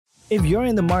If you're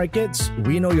in the markets,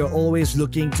 we know you're always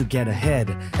looking to get ahead,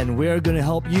 and we're going to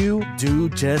help you do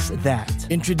just that.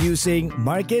 Introducing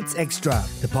Markets Extra,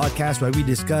 the podcast where we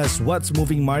discuss what's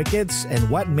moving markets and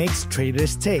what makes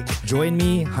traders tick. Join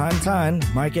me, Han Tan,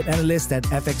 market analyst at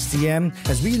FXTM,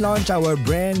 as we launch our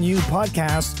brand new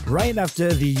podcast right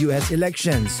after the US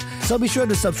elections. So be sure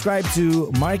to subscribe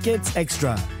to Markets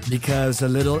Extra, because a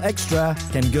little extra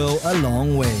can go a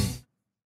long way.